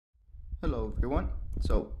Hello everyone.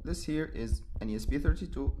 So this here is an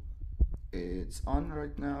ESP32. It's on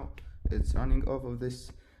right now. It's running off of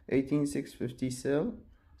this 18650 cell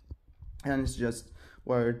and it's just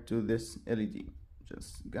wired to this LED.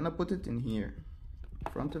 Just gonna put it in here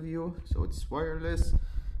in front of you so it's wireless,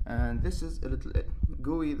 and this is a little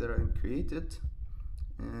GUI that I created,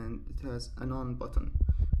 and it has an on button.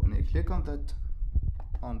 When I click on that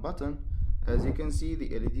on button, as you can see,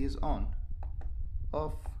 the LED is on,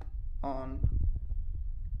 off, on,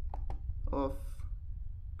 off,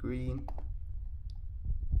 green,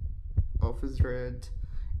 off is red,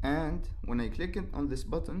 and when I click it on this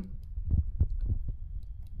button,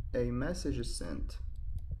 a message is sent.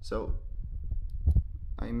 So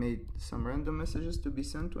I made some random messages to be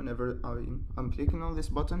sent whenever I'm clicking on this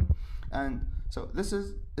button, and so this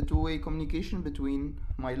is a two-way communication between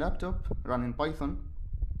my laptop running Python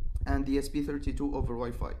and the ESP32 over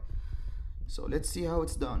Wi-Fi. So let's see how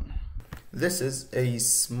it's done. This is a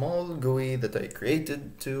small GUI that I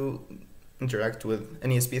created to interact with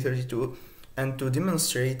an ESP32 and to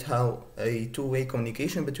demonstrate how a two-way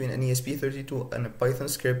communication between an ESP32 and a Python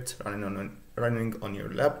script running on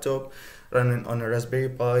your laptop, running on a Raspberry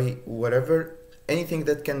Pi, whatever, anything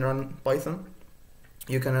that can run Python,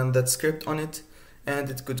 you can run that script on it and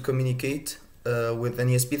it could communicate with an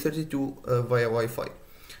ESP32 via Wi-Fi.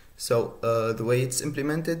 So the way it's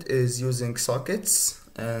implemented is using sockets,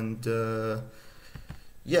 and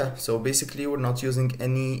yeah, so basically we're not using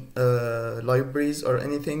any libraries or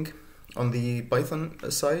anything on the Python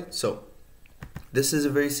side. So this is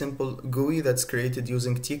a very simple GUI that's created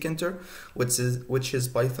using tkinter, which is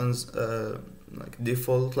Python's like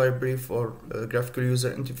default library for graphical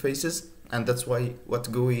user interfaces, and that's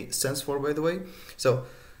what GUI stands for, by the way. So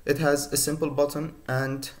it has a simple button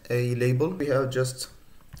and a label. We have just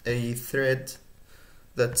a thread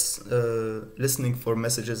that's listening for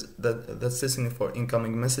messages, that's listening for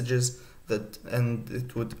incoming messages, and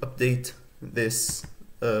it would update this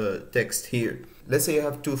text here. Let's say you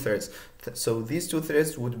have two threads. So these two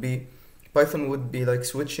threads would be, Python would be like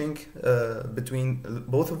switching between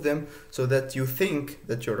both of them, so that you think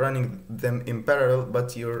that you're running them in parallel,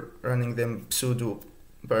 but you're running them pseudo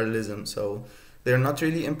parallelism. So they're not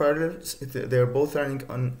really in parallel, they're both running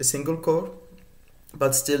on a single core,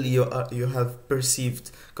 but still you have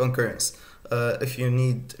perceived concurrence. If you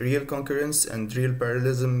need real concurrence and real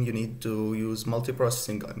parallelism, you need to use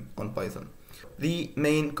multiprocessing on Python. The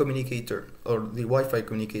main communicator, or the Wi-Fi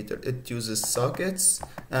communicator, it uses sockets,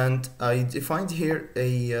 and I defined here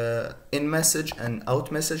a in-message and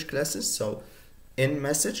out-message classes. So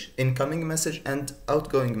in-message, incoming message, and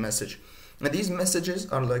outgoing message. And these messages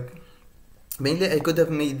are like, mainly I could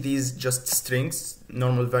have made these just strings,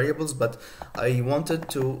 normal variables, but I wanted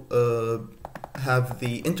to have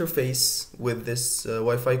the interface with this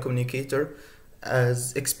Wi-Fi communicator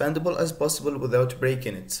as expandable as possible without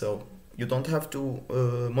breaking it. So you don't have to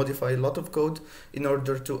modify a lot of code in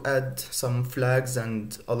order to add some flags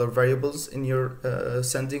and other variables in your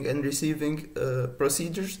sending and receiving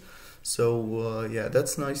procedures. So yeah,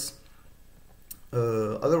 that's nice.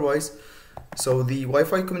 Otherwise, so the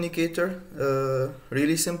Wi-Fi communicator,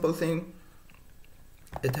 really simple thing.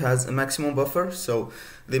 It has a maximum buffer, so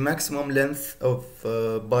the maximum length of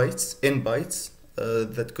bytes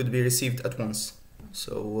that could be received at once.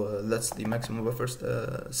 So that's the maximum buffer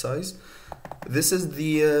size. This is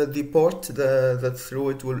the port that through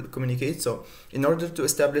it will communicate. So in order to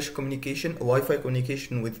establish communication, Wi-Fi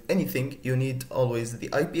communication with anything, you need always the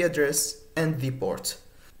IP address and the port.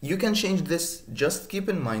 You can change this, just keep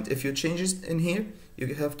in mind, if you change it in here,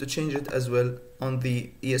 you have to change it as well on the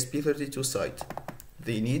ESP32 side.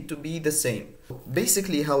 They need to be the same.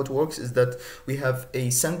 Basically how it works is that we have a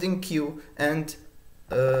sending queue and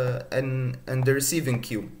the receiving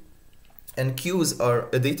queue. And queues are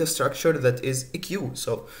a data structure that is a queue.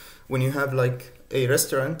 So when you have like a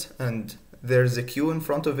restaurant and there's a queue in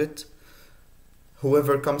front of it,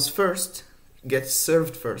 whoever comes first gets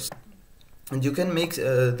served first. And you can make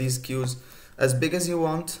these queues as big as you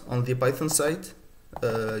want on the Python side.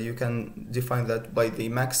 You can define that by the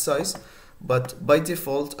max size, but by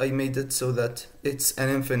default I made it so that it's an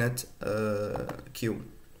infinite queue.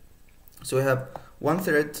 So we have one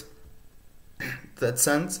thread that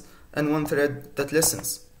sends and one thread that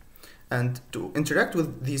listens. And to interact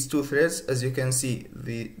with these two threads, as you can see,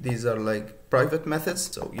 these are like private methods,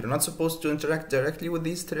 so you're not supposed to interact directly with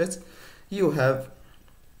these threads. You have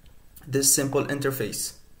this simple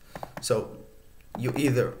interface. So you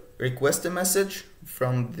either request a message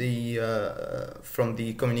from the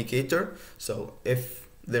communicator. So if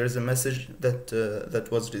there is a message that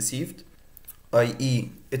was received, i.e.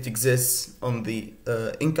 it exists on the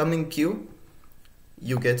incoming queue,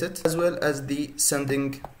 you get it, as well as the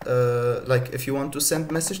sending, like if you want to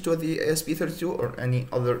send message to the ESP32 or any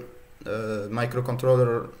other microcontroller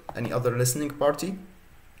or any other listening party,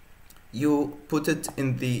 you put it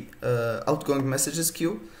in the outgoing messages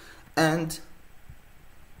queue, and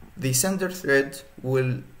the sender thread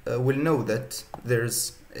will know that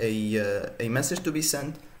there's a message to be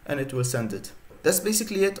sent, and it will send it. That's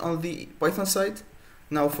basically it on the Python side.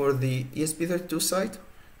 Now for the ESP32 side,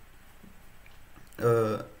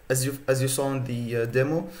 as you saw in the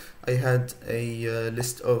demo, I had a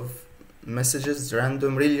list of messages,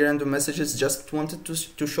 really random messages. Just wanted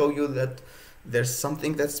to show you that there's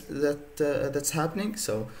something that's happening.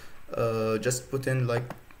 So just put in like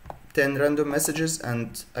 10 random messages,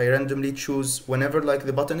 and I randomly choose, whenever like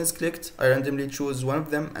the button is clicked, I randomly choose one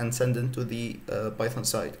of them and send it to the Python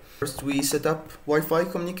side. First we set up Wi-Fi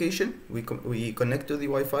communication. We connect to the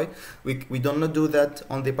Wi-Fi. We do not do that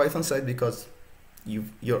on the Python side because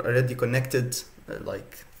you're already connected,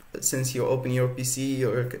 like since you open your PC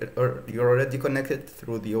or you're already connected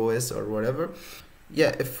through the OS or whatever.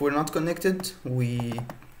 Yeah, if we're not connected, we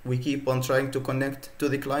keep on trying to connect to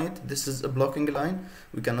the client. This is a blocking line.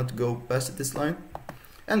 We cannot go past this line.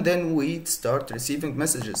 And then we start receiving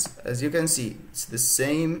messages. As you can see, it's the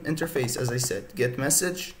same interface as I said. Get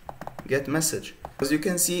message, get message. As you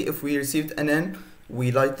can see, if we received an N, we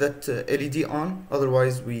light that LED on.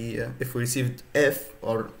 Otherwise, if we received F,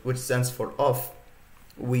 or which stands for off,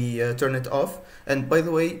 we turn it off. And by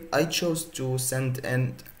the way, I chose to send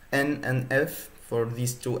N and F for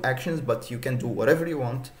these two actions, but you can do whatever you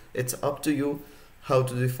want. It's up to you how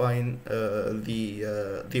to define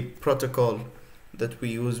the protocol that we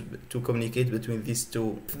use to communicate between these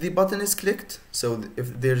two. If the button is clicked, so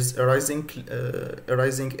if there's a rising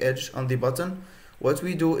edge on the button, what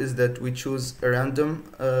we do is that we choose a random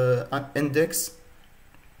index,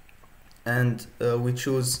 and we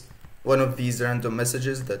choose one of these random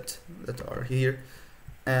messages that are here.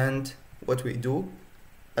 And what we do,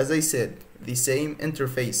 as I said, the same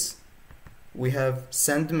interface. We have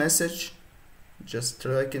send message, just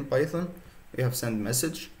like in Python. We have send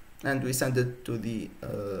message, and we send it to the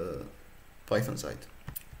Python side.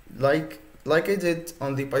 Like I did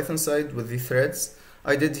on the Python side with the threads,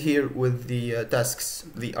 I did here with the tasks,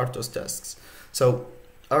 the RTOS tasks. So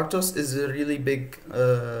RTOS is a really big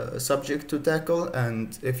subject to tackle,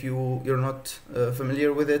 and if you're not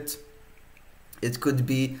familiar with it, it could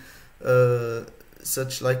be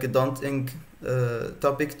such like a daunting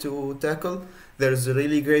topic to tackle. There's a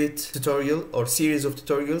really great tutorial or series of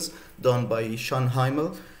tutorials done by Sean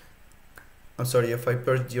Heimel. I'm sorry if I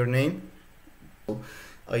purged your name.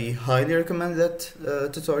 I highly recommend that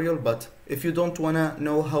tutorial, but if you don't wanna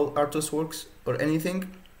know how RTOS works or anything,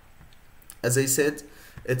 as I said,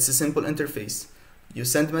 it's a simple interface. You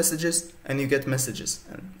send messages and you get messages,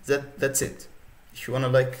 and that's it. If you wanna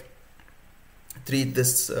like treat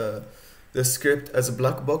this script as a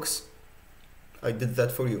black box, I did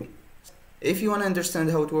that for you. If you wanna understand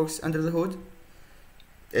how it works under the hood,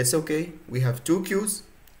 it's okay. We have two queues.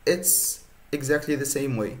 It's exactly the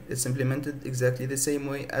same way. It's implemented exactly the same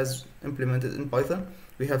way as implemented in Python.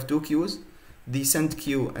 We have two queues, the send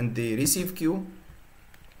queue and the receive queue.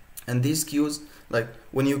 And these queues, like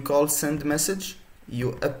when you call send message,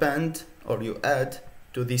 you append or you add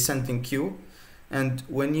to the sending queue. And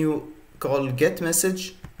when you call get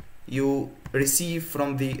message, you receive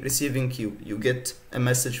from the receiving queue. You get a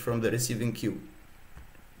message from the receiving queue.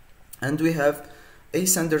 And we have a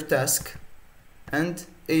sender task and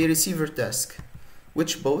a receiver task,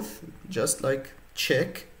 which both just like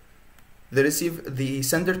check the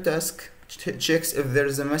sender task checks if there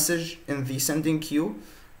is a message in the sending queue,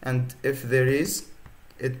 and if there is,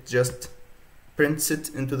 it just prints it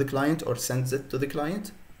into the client or sends it to the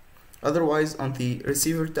client. Otherwise, on the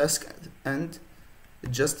receiver task end,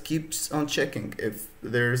 it just keeps on checking if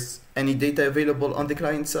there's any data available on the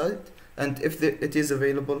client side, and if it is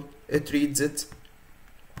available, it reads it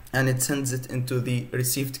and it sends it into the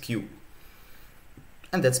received queue.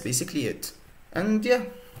 And that's basically it. And yeah,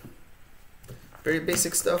 very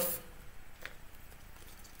basic stuff.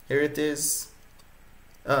 Here it is.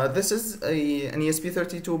 This is an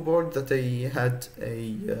ESP32 board that I had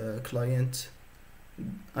a client.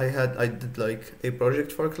 I did like a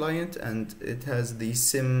project for a client, and it has the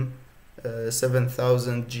SIM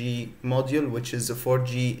 7000G module, which is a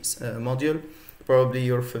 4G module. Probably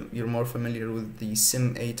you're more familiar with the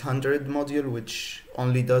SIM 800 module, which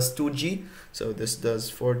only does 2G. So this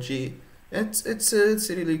does 4G. It's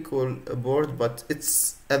a really cool board, but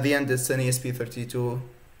at the end it's an ESP32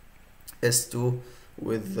 S2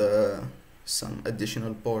 with some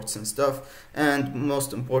additional ports and stuff, and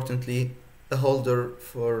most importantly a holder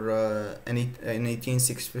for an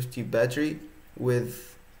 18650 battery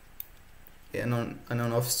with an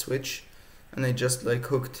on-off switch, and I just like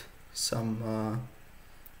hooked some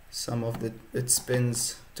of its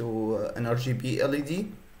pins to an RGB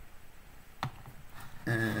LED,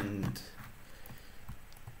 and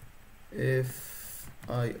if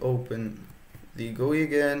I open the GUI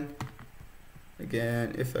again,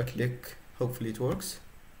 if I click, hopefully it works.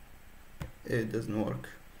 It doesn't work.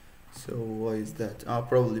 So why is that?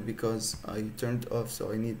 Probably because I turned off,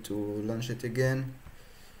 so I need to launch it again.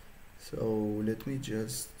 So let me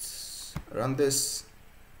just run this.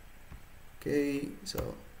 Okay,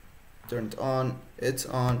 so turned on, it's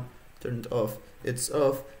on, turned off, it's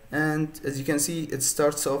off, and as you can see it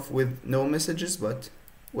starts off with no messages, but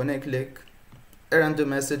when I click a random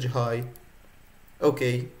message, hi,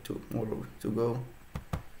 okay, two more to go.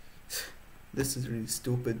 This is really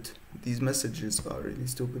stupid. These messages are really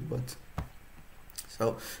stupid, but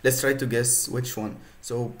so let's try to guess which one.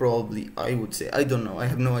 So probably I would say, I don't know, I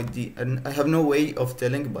have no idea, and I have no way of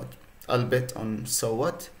telling, but I'll bet on so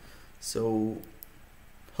what. So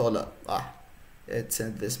hold up, it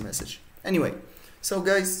sent this message. Anyway, so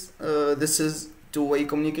guys, this is two-way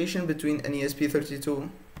communication between an ESP32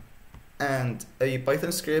 and a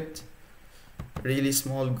Python script. Really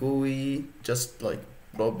small GUI, just like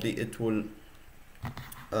probably it will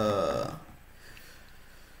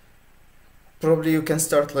probably you can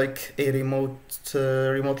start like a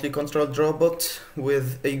remotely controlled robot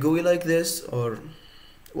with a GUI like this, or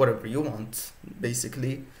whatever you want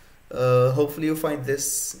basically. Hopefully you find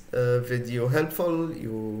this video helpful.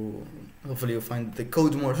 Hopefully you find the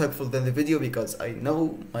code more helpful than the video, because I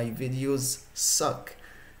know my videos suck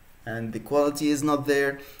and the quality is not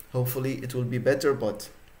there. Hopefully it will be better, but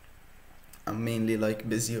I'm mainly like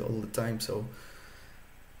busy all the time, so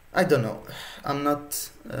I don't know. I'm not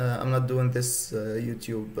doing this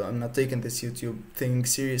YouTube. I'm not taking this YouTube thing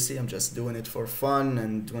seriously. I'm just doing it for fun,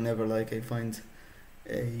 and whenever like I find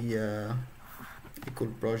a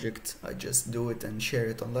cool project, I just do it and share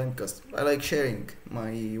it online, because I like sharing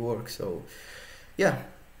my work. So yeah,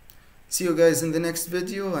 see you guys in the next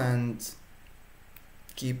video, and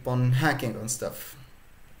keep on hacking on stuff.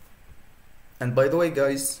 And by the way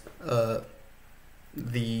guys,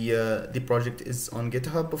 the project is on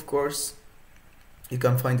GitHub, of course. You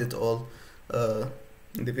can find it all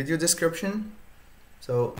in the video description. So